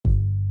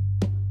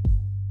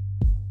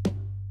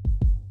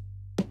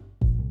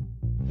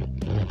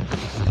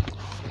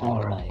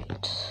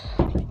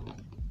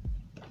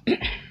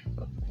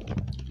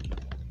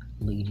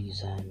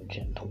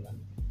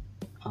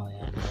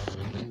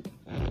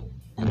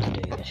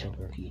dish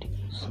over eating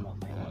some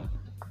of my work.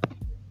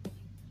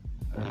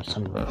 Or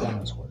some of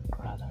Glen's work,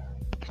 rather.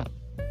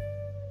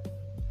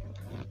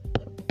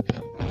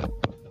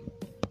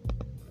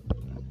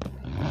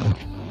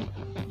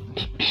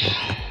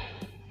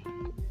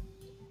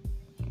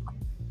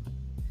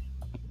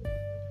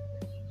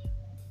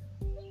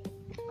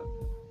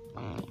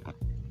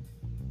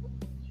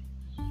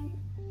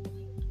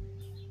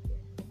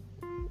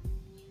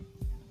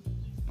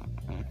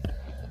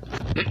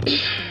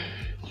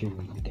 Here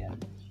we begin.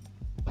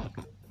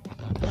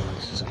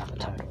 This doesn't have a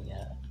title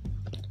yet.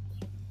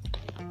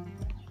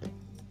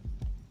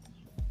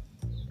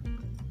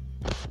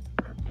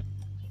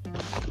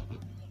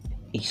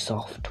 A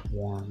soft,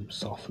 warm,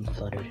 softly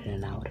fluttered in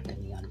and out of the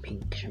neon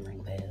pink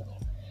shimmering veil,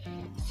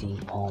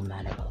 seeing all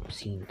manner of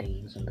obscene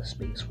things in the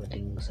space where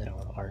things that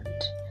are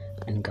aren't,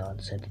 and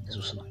God said that this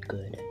was not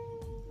good.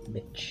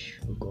 Bitch,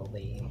 will go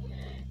away,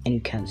 and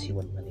you can't see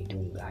what I'm really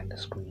doing behind the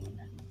screen.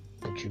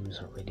 The Jews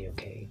are really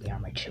okay, they are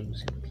my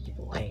chosen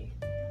people, hey.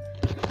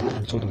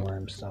 And so the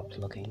worm stopped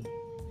looking,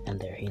 and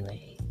there he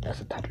lay, as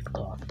the tattered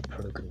cloth of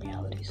broken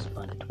reality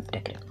spun into a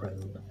decadent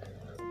robe,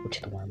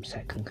 which the worm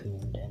sat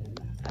cocooned in,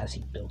 as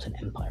he built an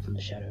empire from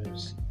the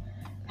shadows.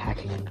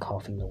 Hacking and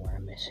coughing, the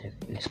worm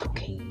in his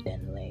cocaine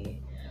den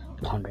lay,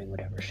 pondering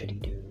whatever should he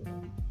do.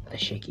 With a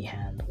shaky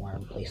hand, the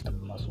worm placed the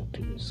muzzle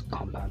to his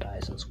compound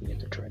eyes and squeezed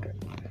the trigger.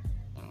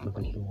 But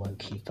when he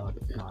woke, he thought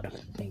not of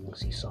the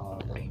things he saw,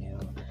 what he knew,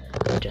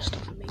 but just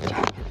of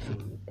maintaining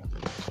food.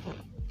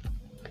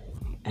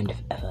 And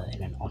if ever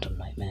in an autumn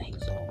nightmare he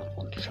saw what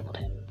once troubled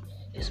him,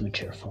 his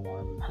mature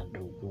form had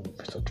no room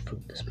for such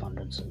fruitless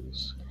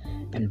ponderances,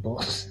 and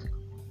both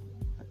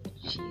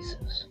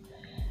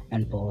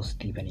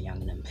deep in a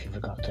young nymph, he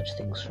forgot such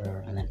things for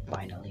her, and then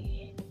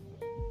finally,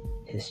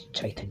 his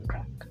chitin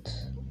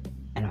cracked,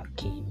 and out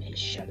came his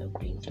shallow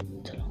green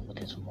fluids along with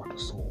his mortal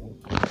soul.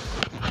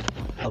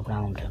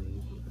 Around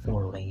him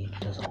were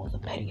raged as all the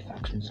petty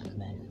factions of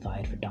men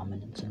vied for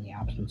dominance in the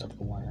absence of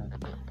the worm.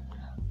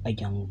 A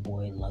young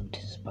boy lugged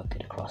his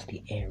bucket across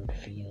the arid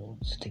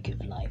fields to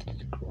give life to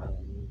the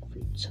growing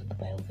fruits of the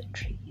velvet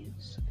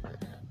trees.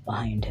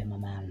 Behind him a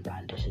man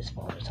brandished his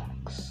father's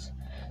axe,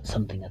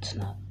 something had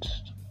snapped.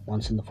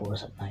 Once in the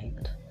forest at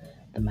night,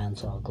 the man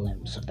saw a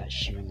glimpse of that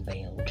shimmering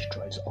veil which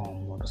drives all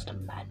mortals to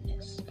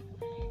madness.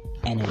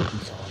 And when he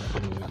saw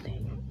that it knew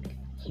nothing,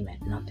 he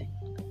meant nothing,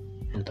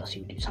 and thus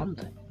he would do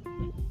something.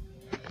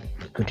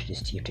 He gritted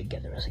his teeth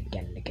together as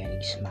again and again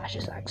he smashed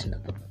his axe into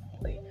the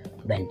boy,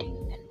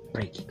 rending and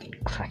breaking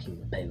and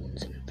cracking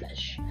bones and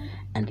flesh,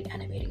 and the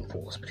animating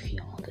force between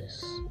all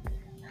this.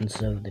 And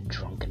so the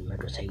drunken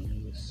murderous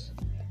haze,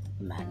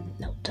 the man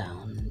knelt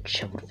down and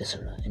shoveled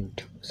viscera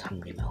into his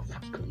hungry mouth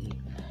quickly,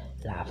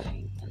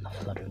 laughing in the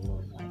fluttering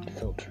moonlight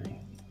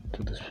filtering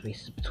through the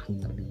spaces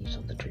between the leaves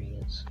of the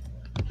trees.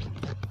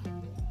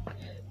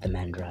 The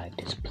man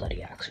dragged his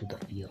bloody axe through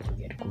the field where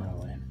he had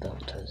grown, and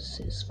felt as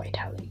his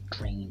vitality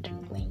drained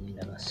and waned,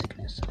 and the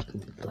sickness of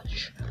human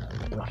flesh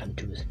brought him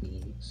to his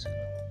knees,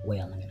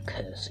 wailing and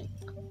cursing,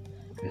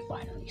 and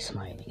finally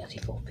smiling as he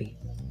fell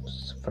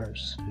face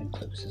first and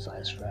closed his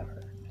eyes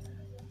forever.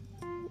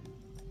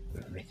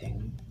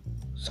 Everything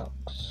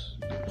sucks.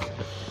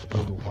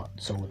 Little What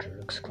Soldier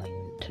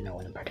exclaimed to no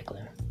one in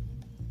particular.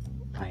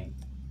 I'm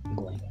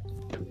going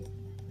to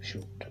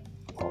shoot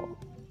all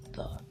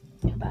the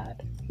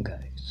bad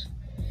guys,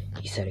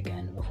 he said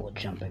again before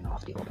jumping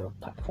off the overlook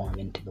platform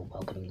into the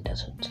welcoming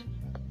desert.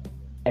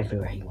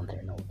 Everywhere he went there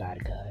were no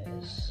bad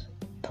guys.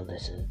 The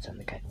lizards and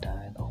the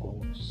cacti, the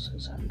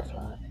horses and the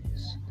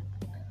flies.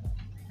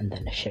 And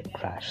then a ship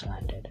crash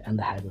landed, and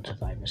the haggard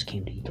survivors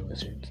came to eat the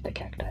lizards, the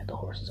cacti, the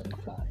horses, and the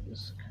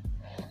flies.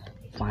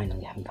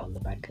 Finally, having found the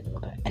bad guy, the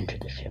lookout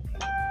entered the ship,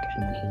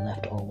 and when he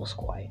left, all was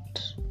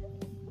quiet.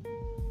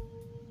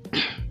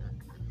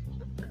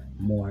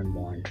 More and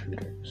more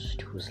intruders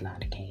to his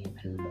land came,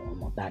 and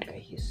more bad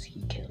guys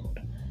he killed.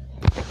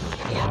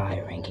 A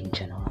high-ranking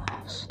general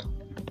asked,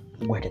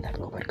 "Where did that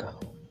robot go?"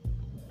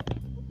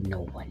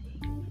 No one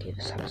gave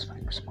a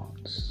satisfying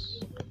response.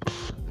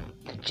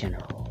 The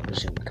general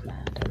resumed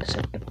command and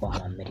decided to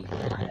bomb a medieval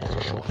planet as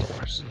a short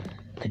course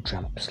to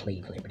drum up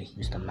slave labor to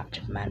use the match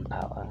of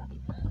manpower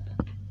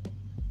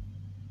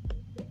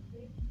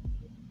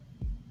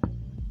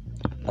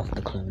of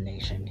the clone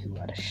nation, who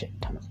had a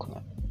shit ton of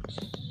clones.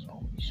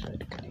 Holy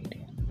shit,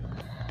 Canadian.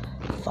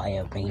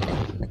 Fire rained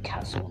in the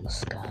castle in the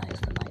sky as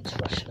the knights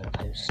rushed to their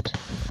post.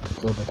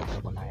 Gilbert the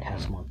Purple Knight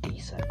has more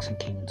D-sex and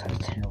came inside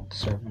his herald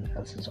servant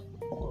as his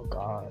old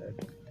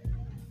guard.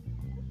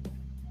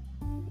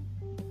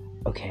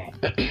 Okay,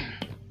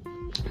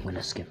 I'm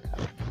gonna skip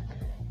that.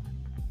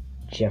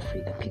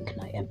 Jeffrey the Pink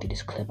Knight emptied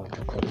his clip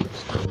after clip of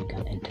his toy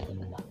gun into the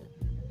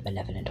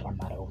benevolent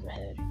armada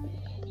overhead.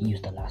 He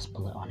used the last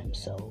bullet on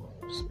himself,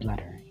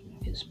 splattering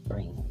his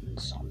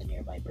brains on the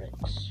nearby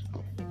bricks.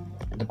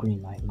 The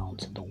Green Knight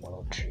mounted the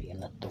world tree and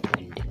let the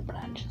winding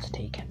branches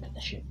take him to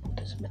the ship with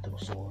his mithril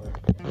sword,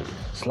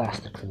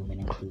 slashed the crewmen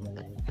and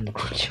crewwomen and the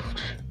crew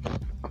children.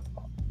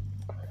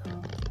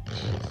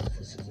 Jesus,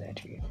 this is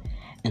edgy.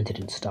 And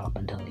didn't stop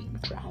until he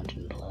drowned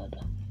in blood.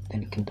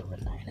 Then came the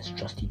Red Knight, his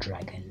trusty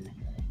dragon,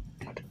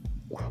 and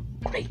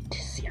a great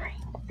searing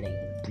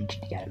flame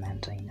breached the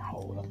adamantine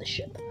hull of the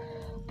ship.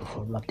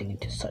 Before erupting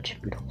into such a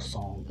beautiful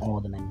song, all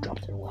the men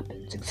dropped their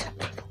weapons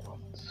except for the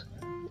ones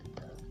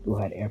who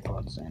had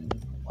AirPods in.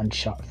 One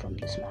shot from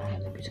this man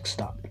and the music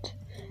stopped,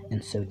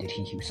 and so did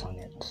he who sung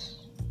it.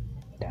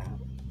 Damn.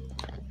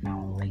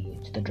 Now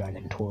enraged, the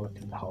dragon tore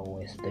through the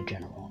hallways of the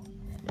general,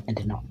 and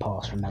did not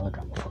pause for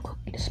melodrama before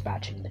quickly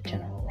dispatching the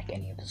general like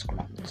any of his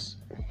grunts.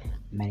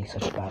 Many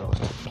such battles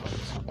took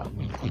place without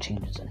meaningful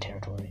changes in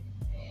territory.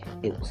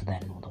 It was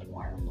then the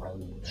worm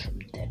rose from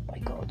dead by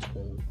God's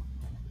will,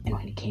 and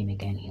when he came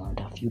again he learned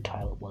how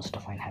futile it was to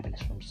find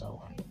happiness for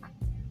himself.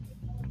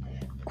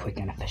 Quick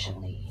and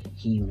efficiently,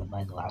 he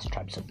unified the last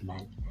tribes of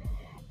men,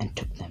 and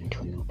took them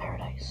to a new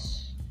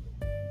paradise,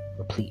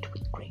 replete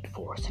with great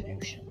forests and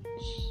oceans.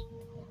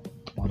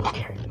 The one who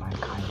carried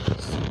mankind to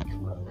the sea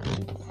rose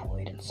into the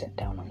void and set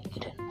down on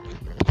Eden.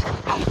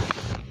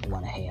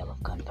 One hail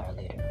of gunfire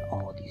later,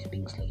 all these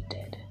beings lay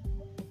dead,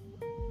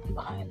 and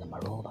behind them a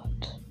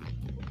robot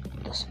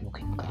with a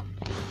smoking gun.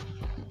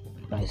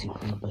 Rising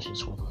from the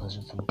bushes were the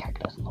lizards and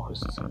cactus and the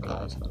horses and the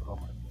eyes of the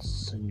robot's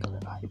singular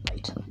eye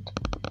brightened.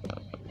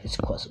 His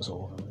quest was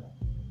over,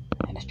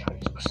 and his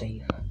charges were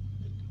safe.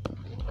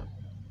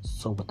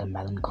 So with a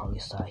melancholy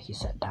sigh he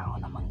sat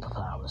down among the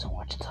flowers and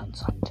watched the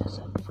sun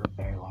descend for a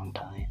very long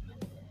time.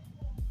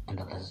 And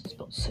the lizards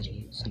built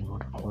cities and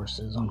rode on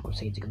horses on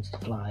crusades against the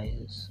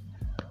flies,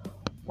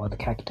 while the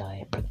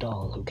cacti pricked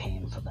all who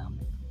came for them.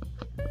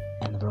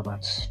 And the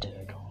robots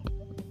stood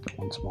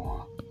once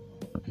more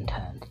and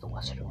turned to the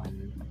western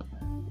wind,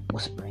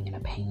 whispering in a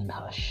pained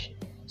hush,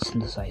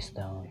 synthesized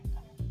though,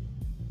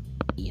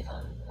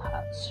 evil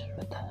has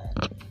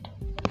returned.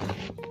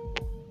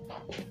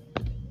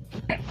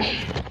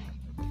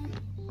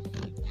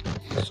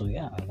 So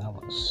yeah, that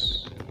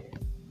was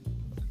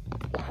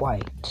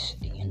quite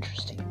the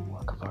interesting